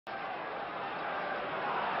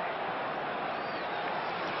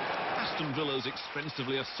Aston Villa's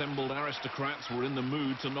expensively assembled aristocrats were in the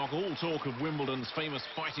mood to knock all talk of Wimbledon's famous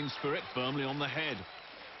fighting spirit firmly on the head.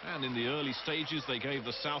 And in the early stages, they gave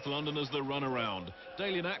the South Londoners the runaround.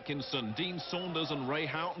 Dalian Atkinson, Dean Saunders and Ray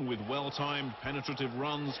Houghton with well-timed, penetrative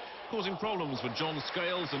runs, causing problems for John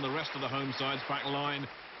Scales and the rest of the home side's back line.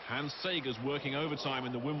 Hans Sagers working overtime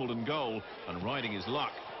in the Wimbledon goal and riding his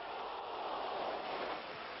luck.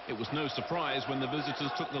 It was no surprise when the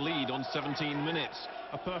visitors took the lead on 17 minutes.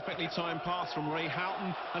 A perfectly timed pass from Ray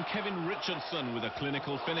Houghton and Kevin Richardson with a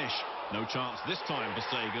clinical finish. No chance this time for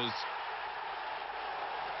Sagers.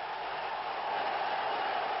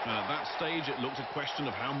 And at that stage, it looked a question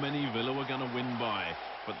of how many Villa were going to win by.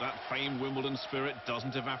 But that famed Wimbledon spirit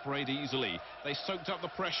doesn't evaporate easily. They soaked up the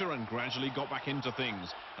pressure and gradually got back into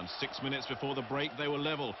things. And 6 minutes before the break, they were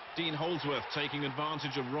level. Dean Holdsworth taking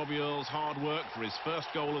advantage of Robbie Earle's hard work for his first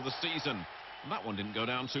goal of the season. And that one didn't go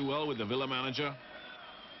down too well with the Villa manager.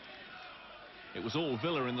 It was all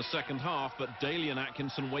Villa in the second half, but Dalian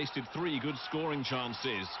Atkinson wasted 3 good scoring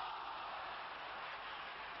chances.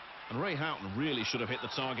 And Ray Houghton really should have hit the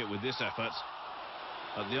target with this effort.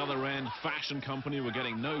 At the other end, Fashion Company were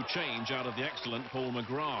getting no change out of the excellent Paul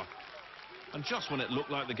McGrath. And just when it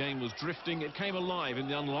looked like the game was drifting, it came alive in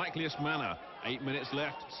the unlikeliest manner. 8 minutes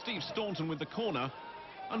left, Steve Staunton with the corner,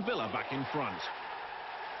 and Villa back in front.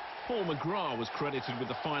 Paul McGrath was credited with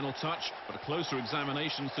the final touch, but a closer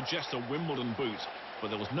examination suggests a Wimbledon boot. But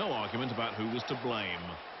there was no argument about who was to blame.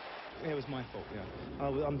 It was my fault, yeah.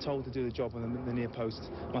 I'm told to do the job on the near post,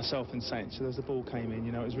 myself and Saint. So as the ball came in,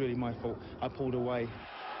 you know, it was really my fault. I pulled away.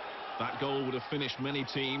 That goal would have finished many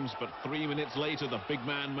teams, but 3 minutes later, the big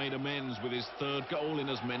man made amends with his 3rd goal in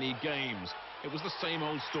as many games. It was the same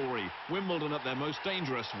old story. Wimbledon at their most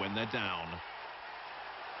dangerous when they're down.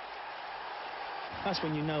 That's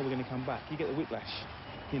when you know we're going to come back. You get the whiplash.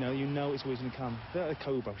 You know it's always going to come. The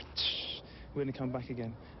cobra. We're going to come back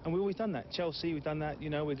again. And we've always done that. Chelsea, we've done that. You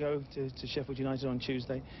know, we go to Sheffield United on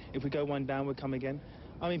Tuesday. If we go 1 down, we'll come again.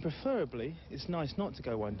 I mean, preferably, it's nice not to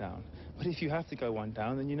go 1 down. But if you have to go 1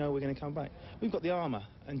 down, then you know we're going to come back. We've got the armour,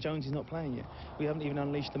 and Jones is not playing yet. We haven't even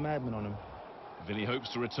unleashed the madman on him. Vinny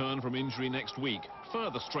hopes to return from injury next week,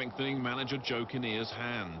 further strengthening manager Joe Kinnear's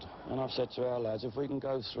hand. And I've said to our lads, if we can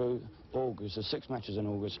go through August, there's 6 matches in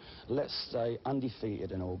August, let's stay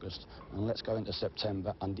undefeated in August, and let's go into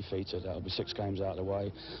September undefeated. That'll be 6 games out of the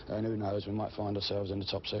way, and who knows, we might find ourselves in the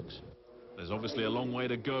top 6. There's obviously a long way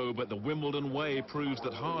to go, but the Wimbledon way proves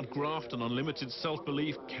that hard graft and unlimited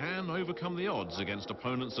self-belief can overcome the odds against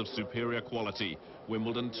opponents of superior quality.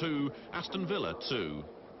 Wimbledon 2, Aston Villa 2.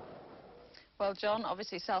 Well, John,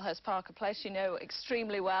 obviously Selhurst Park, a place you know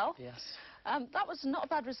extremely well. Yes. That was not a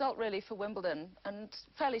bad result, really, for Wimbledon, and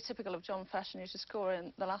fairly typical of John Fashion, who to score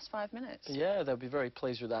in the last 5 minutes. Yeah, they'll be very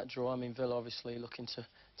pleased with that draw. I mean, Villa obviously looking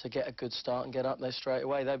to get a good start and get up there straight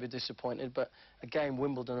away. They'll be disappointed, but again,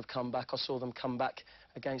 Wimbledon have come back. I saw them come back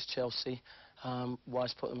against Chelsea.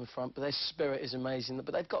 Wise put them in front, but their spirit is amazing.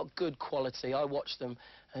 But they've got good quality. I watched them,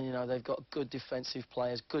 and you know they've got good defensive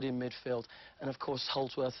players, good in midfield, and of course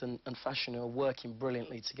Holdsworth and Fashion are working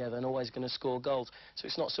brilliantly together and always going to score goals. So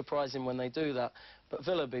it's not surprising when they do that. But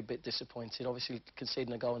Villa will be a bit disappointed. Obviously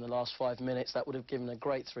conceding a goal in the last 5 minutes, that would have given a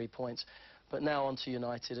great 3 points. But now on to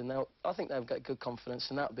United, and I think they've got good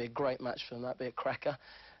confidence, and that would be a great match for them. That'd be a cracker,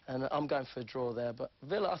 and I'm going for a draw there. But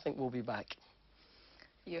Villa, I think, will be back.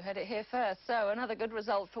 You heard it here first. So another good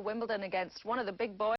result for Wimbledon against one of the big boys.